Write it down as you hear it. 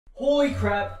Holy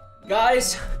crap.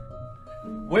 Guys,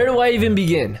 where do I even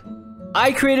begin?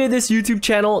 I created this YouTube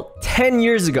channel 10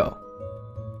 years ago.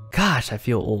 Gosh, I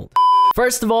feel old.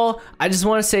 First of all, I just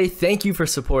want to say thank you for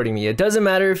supporting me. It doesn't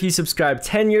matter if you subscribed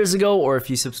 10 years ago or if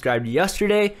you subscribed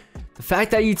yesterday. The fact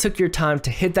that you took your time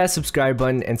to hit that subscribe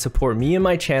button and support me and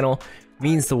my channel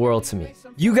means the world to me.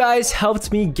 You guys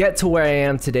helped me get to where I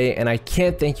am today, and I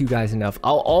can't thank you guys enough.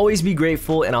 I'll always be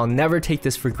grateful, and I'll never take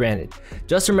this for granted.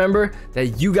 Just remember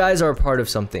that you guys are a part of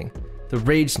something, the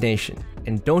Rage Nation,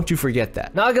 and don't you forget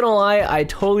that. Not gonna lie, I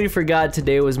totally forgot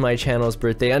today was my channel's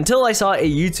birthday until I saw a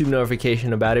YouTube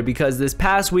notification about it, because this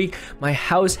past week my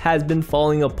house has been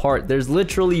falling apart. There's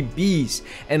literally bees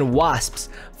and wasps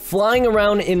flying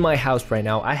around in my house right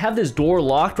now. I have this door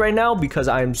locked right now because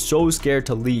I am so scared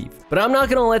to leave. But I'm not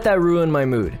gonna let that ruin my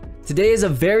mood. Today is a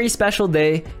very special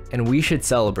day and we should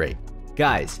celebrate.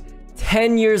 Guys,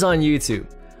 10 years on YouTube.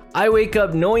 I wake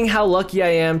up knowing how lucky I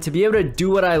am to be able to do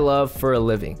what I love for a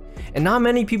living. And not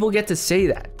many people get to say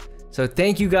that. So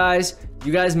thank you guys.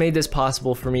 You guys made this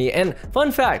possible for me. And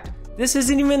fun fact, this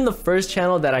isn't even the first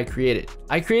channel that I created.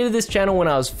 I created this channel when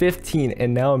I was 15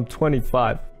 and now I'm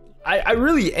 25. I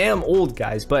really am old,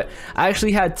 guys, but I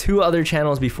actually had 2 other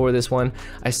channels before this one.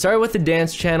 I started with the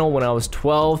dance channel when I was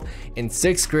 12 in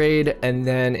 6th grade, and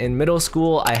then in middle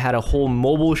school I had a whole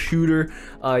mobile shooter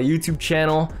YouTube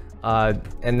channel,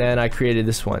 and then I created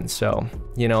this one. So,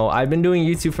 you know, I've been doing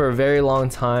YouTube for a very long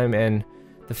time, and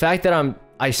the fact that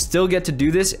I still get to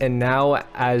do this, and now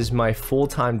as my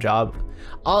full-time job,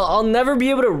 I'll never be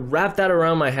able to wrap that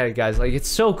around my head, guys. Like, it's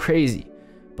so crazy,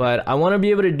 but I want to be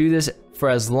able to do this for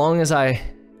as long as I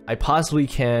possibly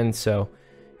can. So,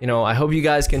 you know, I hope you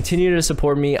guys continue to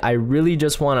support me. I really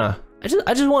just want to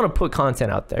I just want to put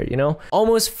content out there, you know?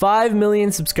 Almost 5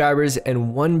 million subscribers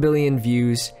and 1 billion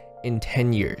views in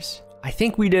 10 years. I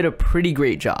think we did a pretty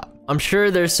great job. I'm sure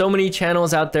there's so many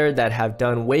channels out there that have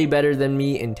done way better than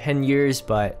me in 10 years,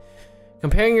 but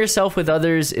comparing yourself with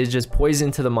others is just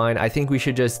poison to the mind. I think we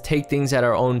should just take things at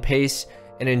our own pace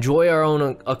and enjoy our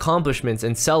own accomplishments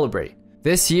and celebrate.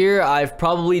 This year, I've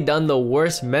probably done the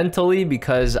worst mentally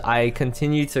because I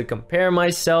continue to compare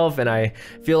myself and I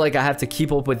feel like I have to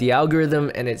keep up with the algorithm,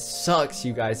 and it sucks,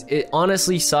 you guys. It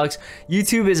honestly sucks.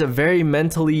 YouTube is a very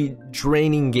mentally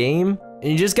draining game,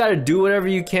 and you just gotta do whatever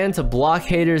you can to block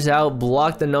haters out,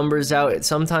 block the numbers out.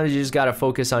 Sometimes you just gotta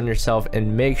focus on yourself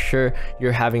and make sure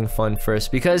you're having fun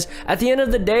first, because at the end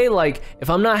of the day, like, if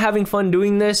I'm not having fun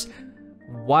doing this,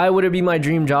 why would it be my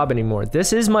dream job anymore?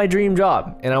 This is my dream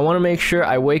job, and I want to make sure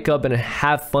I wake up and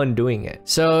have fun doing it.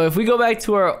 So if we go back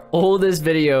to our oldest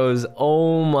videos,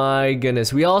 oh my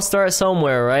goodness, we all start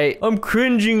somewhere, right? I'm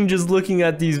cringing just looking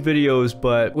at these videos,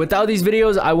 but without these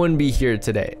videos, I wouldn't be here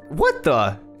today. What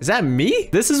the? Is that me?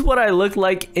 This is what I looked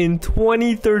like in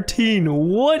 2013.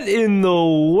 What in the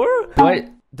world?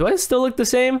 Do I still look the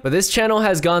same? But this channel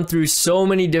has gone through so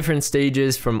many different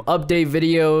stages, from update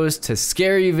videos to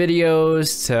scary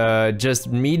videos to just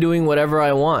me doing whatever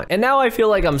I want. And now I feel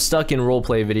like I'm stuck in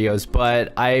roleplay videos,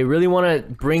 but I really want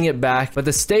to bring it back. But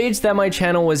the stage that my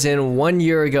channel was in 1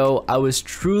 year ago, I was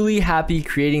truly happy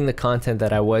creating the content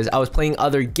that I was. I was playing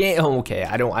other games. Oh, okay,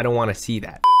 I don't want to see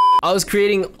that. I was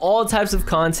creating all types of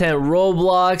content,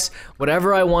 Roblox,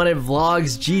 whatever I wanted,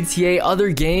 vlogs, GTA,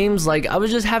 other games. Like, I was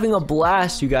just having a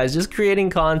blast, you guys, just creating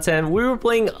content. We were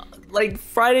playing like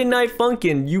Friday Night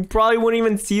Funkin'. You probably wouldn't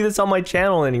even see this on my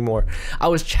channel anymore. I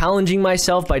was challenging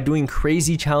myself by doing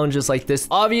crazy challenges like this.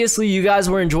 Obviously, you guys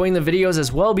were enjoying the videos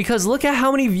as well, because look at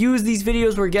how many views these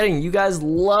videos were getting. You guys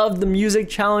love the music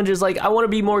challenges. Like, I want to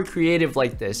be more creative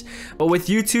like this. But with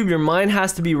YouTube, your mind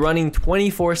has to be running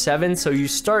 24/7, so you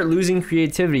start losing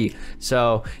creativity.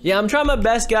 So yeah, I'm trying my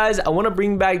best, guys. I want to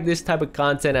bring back this type of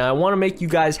content, and I want to make you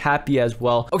guys happy as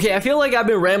well. Okay, I feel like I've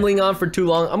been rambling on for too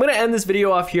long. I'm gonna end this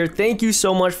video off here. Thank you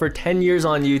so much for 10 years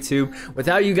on YouTube.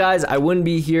 Without you guys, I wouldn't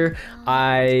be here.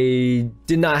 I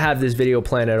did not have this video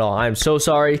planned at all. I'm so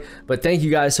sorry, but thank you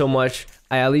guys so much.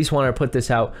 I at least want to put this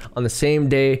out on the same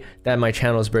day that my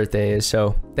channel's birthday is.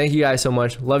 So thank you guys so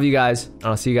much. Love you guys.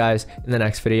 I'll see you guys in the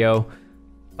next video.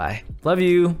 Bye. Love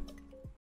you.